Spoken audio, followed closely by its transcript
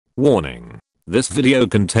Warning. This video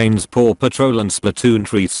contains Paw Patrol and Splatoon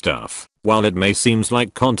 3 stuff. While it may seem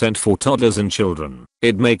like content for toddlers and children,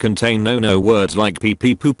 it may contain no words like pee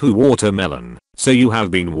pee poo poo watermelon, so you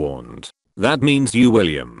have been warned. That means you,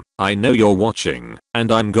 William, I know you're watching,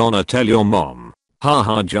 and I'm gonna tell your mom.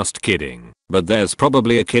 Haha, just kidding, but there's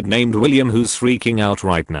probably a kid named William who's freaking out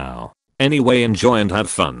right now. Anyway, enjoy and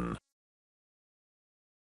have fun.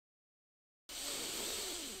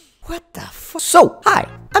 What the fuck? So, hi,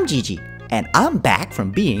 I'm Gigi, and I'm back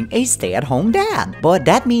from being a stay-at-home dad. But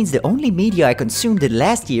that means the only media I consumed in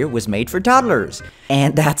last year was made for toddlers.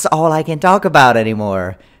 And that's all I can talk about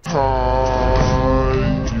anymore.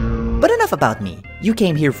 But enough about me. You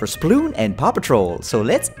came here for Splatoon and Paw Patrol, so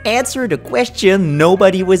let's answer the question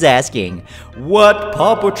nobody was asking. What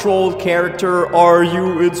Paw Patrol character are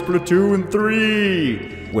you in Splatoon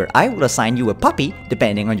 3? Where I will assign you a puppy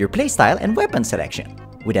depending on your playstyle and weapon selection.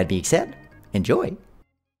 With that being said, enjoy!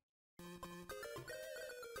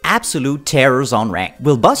 Absolute terrors on rank.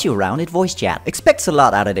 Will boss you around at voice chat. Expects a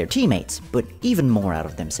lot out of their teammates, but even more out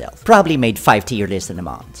of themselves. Probably made 5 tier lists in a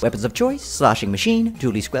month. Weapons of choice, sloshing machine,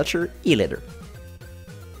 dually squelcher, e-litter.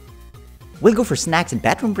 We'll go for snacks and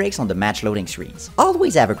bathroom breaks on the match loading screens.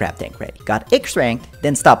 Always have a grab tank ready. Got X ranked,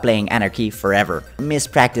 then stop playing Anarchy forever. Miss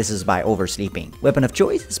practices by oversleeping. Weapon of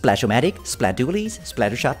choice, Splashomatic, Splat Dualies,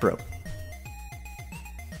 Splattershot Pro.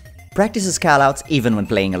 Practices callouts even when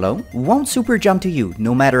playing alone. Won't super jump to you,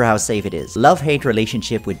 no matter how safe it is. Love-hate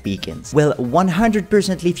relationship with beacons. Will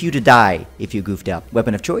 100% leave you to die if you goofed up.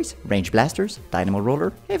 Weapon of choice, range blasters, dynamo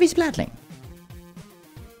roller, heavy splatling.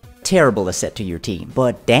 Terrible asset to your team,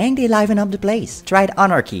 but dang they liven up the place. Tried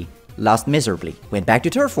Anarchy, lost miserably. Went back to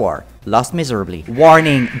Turf War, lost miserably.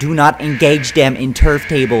 Warning, do not engage them in Turf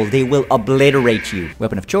Table, they will obliterate you.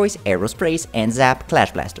 Weapon of choice, aerosprays, and zap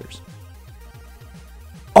clash blasters.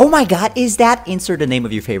 Oh my god, is that insert the name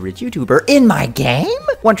of your favorite YouTuber in my game?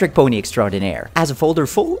 One Trick Pony Extraordinaire. Has a folder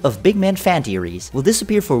full of big man fan theories. Will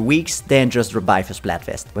disappear for weeks, then just revive a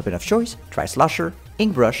Splatfest. Weapon of choice, try Slosher,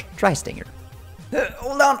 Ink Brush, try Stinger.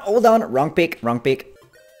 Hold on, wrong pick.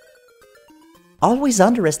 Always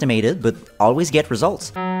underestimated, but always get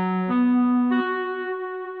results.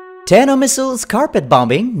 Tano Missiles Carpet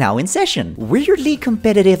Bombing now in session. Weirdly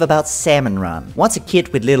competitive about Salmon Run. Wants a kid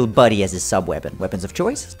with Little Buddy as his sub-weapon. Weapons of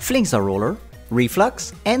choice, Flingstar Roller,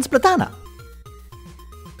 Reflux, and Splatana.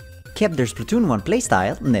 Kept their Splatoon 1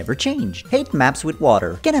 playstyle, never changed. Hate maps with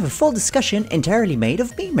water. Can have a full discussion entirely made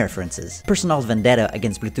of meme references. Personal vendetta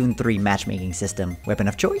against Splatoon 3 matchmaking system. Weapon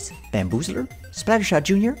of choice, Bamboozler, Splattershot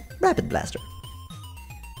Jr., Rapid Blaster.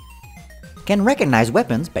 Can recognize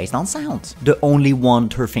weapons based on sounds. The only one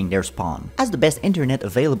turfing their spawn. Has the best internet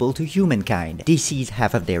available to humankind. DC's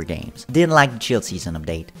half of their games. Didn't like the chill season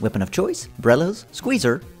update. Weapon of choice, Brellas,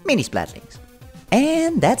 Squeezer, Mini Splatlings.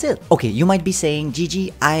 And that's it. Okay, you might be saying,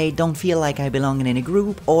 Gigi, I don't feel like I belong in any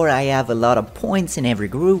group, or I have a lot of points in every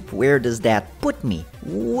group, where does that put me?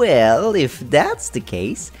 Well, if that's the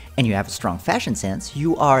case, and you have a strong fashion sense,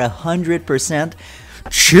 you are 100%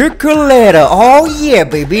 Chickaletta. Oh yeah,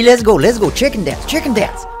 baby, let's go, chicken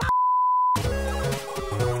dance.